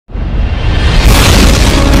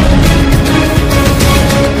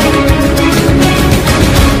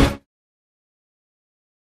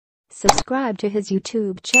Subscribe to his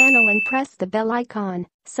YouTube channel and press the bell icon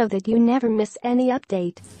so that you never miss any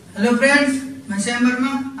update. Hello friends, मैं श्याम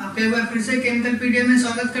वर्मा आपका एक बार फिर से chemical पीडिया में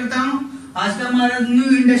स्वागत करता हूं। आज का हमारा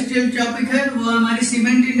न्यू इंडस्ट्रियल टॉपिक है वो हमारी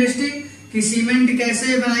सीमेंट इंडस्ट्री कि सीमेंट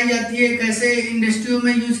कैसे बनाई जाती है, कैसे इंडस्ट्रियों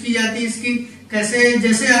में यूज की जाती है, इसकी कैसे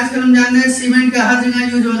जैसे आजकल हम जान रहे हैं सीमेंट का हर जगह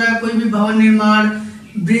यूज हो रहा है। कोई भी भवन निर्माण,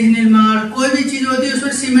 ब्रिज निर्माण, कोई भी चीज होती है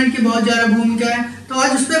उसमें सीमेंट की बहुत ज्यादा भूमिका है। तो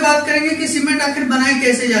आज उस पर बात करेंगे कि सीमेंट आखिर बनाई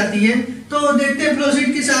कैसे जाती है। तो देखते हैं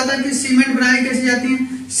फ्लोशीट की सहायता कि सीमेंट बनाई कैसे जाती है।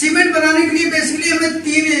 सीमेंट बनाने के लिए बेसिकली हमें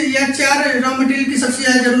 3 या 4 रॉ मटेरियल की सबसे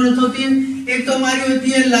ज्यादा जरूरत होती है। एक तो हमारी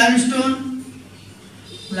होती है लाइमस्टोन,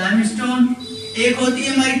 एक होती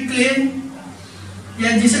है हमारी क्ले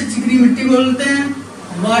या जिसे चिकनी मिट्टी बोलते हैं,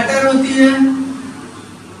 वाटर होती है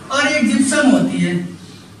और एक जिप्सम होती है।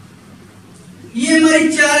 ये हमारी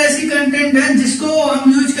 4 ऐसी कंटेंट है जिसको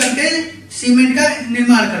हम यूज करके सीमेंट का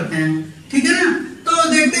निर्माण करते हैं, ठीक है ना। तो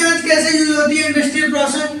देखते हैं आज कैसे यूज होती है इंडस्ट्रियल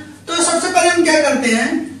प्रोसेस। तो सबसे पहले हम क्या करते हैं,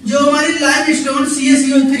 जो हमारी लाइमस्टोन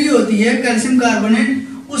CaCO3 होती है, कैल्शियम कार्बोनेट,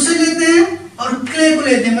 उसे लेते हैं और क्ले को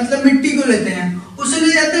लेते हैं, मतलब मिट्टी को लेते हैं, उसे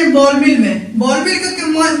ले जाते हैं बॉल मिल में। बॉल मिल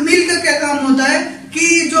का क्या काम होता है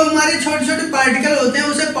कि जो हमारे छोटे छोटे पार्टिकल होते हैं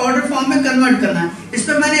उसे पाउडर फॉर्म में कन्वर्ट करना है। इस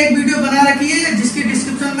पर मैंने एक वीडियो बना रखी है जिसकी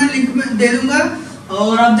डिस्क्रिप्शन में लिंक में दे दूंगा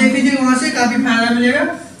और आप देख लीजिए, वहां से काफी फायदा मिलेगा।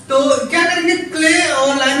 तो क्या करेंगे, क्ले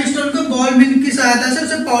और लाइमस्टोन को बॉल मिल की सहायता से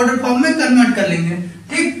उसे पाउडर फॉर्म में कन्वर्ट कर लेंगे,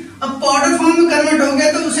 ठीक। अब पाउडर फॉर्म में कन्वर्ट हो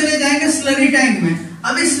गया तो उसे ले जाएंगे स्लरी टैंक में।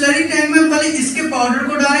 अब इस स्लरी टैंक में पहले इसके पाउडर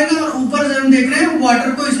को डालेंगे और ऊपर से हम देख रहे हैं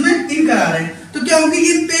वाटर को इसमें इन करा रहे हैं। तो क्या होगी,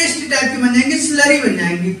 ये पेस्ट टाइप की बन जाएंगी, स्लरी बन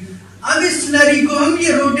जाएंगी। अब इस स्लरी को हम,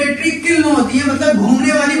 ये रोटेटरी किल्न होती है, मतलब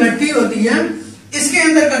घूमने वाली भट्टी होती है, इसके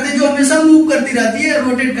अंदर करते हैं, जो हमेशा मूव करती रहती है,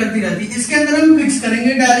 रोटेट करती रहती है। इसके अंदर हम मिक्स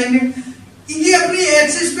करेंगे, डालेंगे। ये अपनी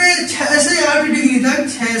एक्सिस पे 6 से 8 डिग्री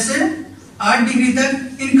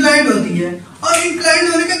तक इंक्लाइंड होती है। और इंक्लाइंड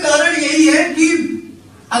होने का कारण यही है कि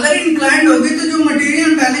अगर इंक्लाइंड होगी तो जो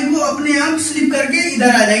मटेरियल डालेंगे वो अपने आप स्लिप करके इधर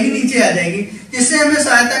आ जाएगी, नीचे आ जाएगी, जिससे हमें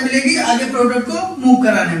सहायता मिलेगी आगे प्रोडक्ट को मूव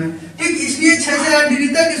कराने में, ठीक। इसलिए 6 से 8 डिग्री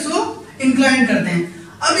तक इसको इंक्लाइन करते हैं।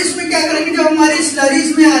 अब इसमें क्या करेंगे, जब हमारी स्लरी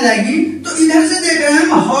इसमें आ जाएगी तो इधर से देख रहे हैं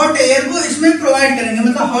हम हॉट एयर को इसमें प्रोवाइड करेंगे,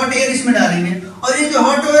 मतलब हॉट एयर इसमें डालेंगे। और ये जो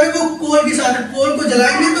हॉट एयर है वो कोल के साथ, कोल को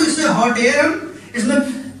जलाएंगे तो इससे हॉट एयर हम इसमें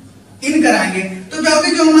इन कराएंगे। तो क्या होगा,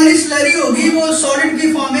 जो हमारी स्लरी होगी वो सॉलिड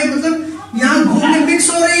की फॉर्म में, मतलब यहाँ घूम के मिक्स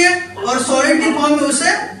हो रही है और सॉलिड की फॉर्म में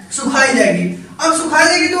उसे सुखाई जाएगी। अब सुखाई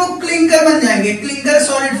जाएगी तो वो क्लिंकर बन जाएंगे, क्लिंकर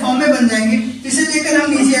सॉलिड फॉर्म में बन जाएंगे। इसे लेकर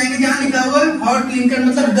हम नीचे आएंगे जहाँ लिखा हुआ है हॉट क्लिंकर,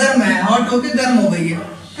 मतलब गर्म है, हॉट होके गर्म हो गई है,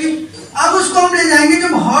 ठीक। अब उसको हम ले जाएंगे,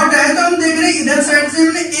 जब हॉट है तो हम देख रहे हैं इधर साइड से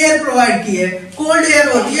हमने एयर प्रोवाइड की है, कोल्ड एयर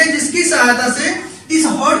होती है, जिसकी सहायता से इस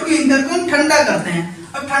हॉट क्लिंकर को हम ठंडा करते हैं।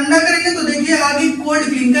 अब ठंडा करेंगे तो देखिए आगे कोल्ड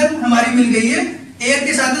क्लिंकर हमारी मिल गई है, एयर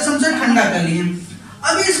के साथ हमसे ठंडा कर लिए।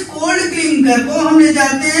 अब इस कोल्ड क्लिंकर को हम ले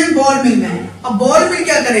जाते हैं बॉल मिल में। अब बॉल मिल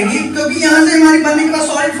क्या करेगी, क्योंकि यहाँ से हमारी बनने के बाद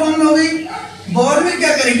सॉलिड फॉर्म में हो गई, बॉल मिल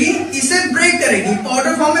क्या करेगी, इसे ब्रेक करेगी,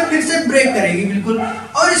 पाउडर फॉर्म में फिर से ब्रेक करेगी, बिल्कुल।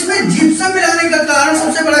 और इसमें जिप्सम मिलाने का कारण,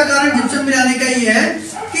 सबसे बड़ा कारण जिप्सम मिलाने का ये है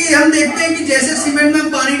कि हम देखते हैं कि जैसे सीमेंट में हम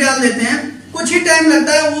पानी डाल देते हैं, कुछ ही टाइम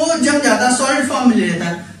लगता है वो जम जाता है, सॉलिड फॉर्म में ले लेता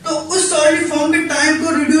है। तो उस सॉलिड फॉर्म के टाइम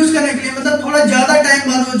को रिड्यूस करने के लिए, मतलब थोड़ा ज्यादा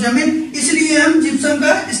टाइम बाद वो जमे, इसलिए हम जिप्सम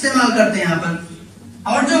का इस्तेमाल करते हैं यहाँ पर।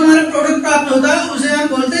 और जो हमारा प्रोडक्ट प्राप्त होता है उसे हम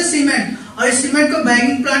बोलते हैं सीमेंट, और इस सीमेंट को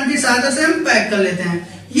बैगिंग प्लांट की सहायता से हम पैक कर लेते हैं।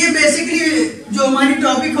 ये बेसिकली जो हमारी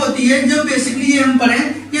टॉपिक होती है, जो बेसिकली ये हम पढ़े,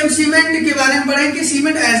 ये हम सीमेंट के बारे में पढ़े कि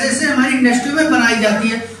सीमेंट ऐसे ऐसे हमारी इंडस्ट्री में बनाई जाती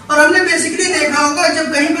है। और हमने बेसिकली देखा होगा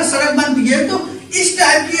जब कहीं पर सड़क बनती है तो इस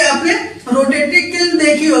टाइप की आपने रोटेटरी किल्न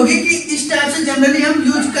देखी होगी कि इस टाइप से जनरली हम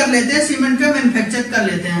यूज कर लेते हैं, सीमेंट का मैन्युफैक्चर कर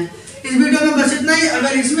लेते हैं। इस वीडियो में बस इतना ही।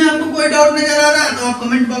 अगर इसमें आपको कोई डाउट नजर आ रहा है तो आप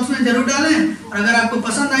कमेंट बॉक्स में जरूर डालें, और अगर आपको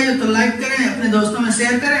पसंद आई हो तो लाइक करें, अपने दोस्तों में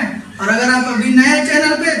शेयर करें, और अगर आप अभी नए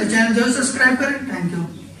चैनल पे तो चैनल जरूर सब्सक्राइब करें। Thank you.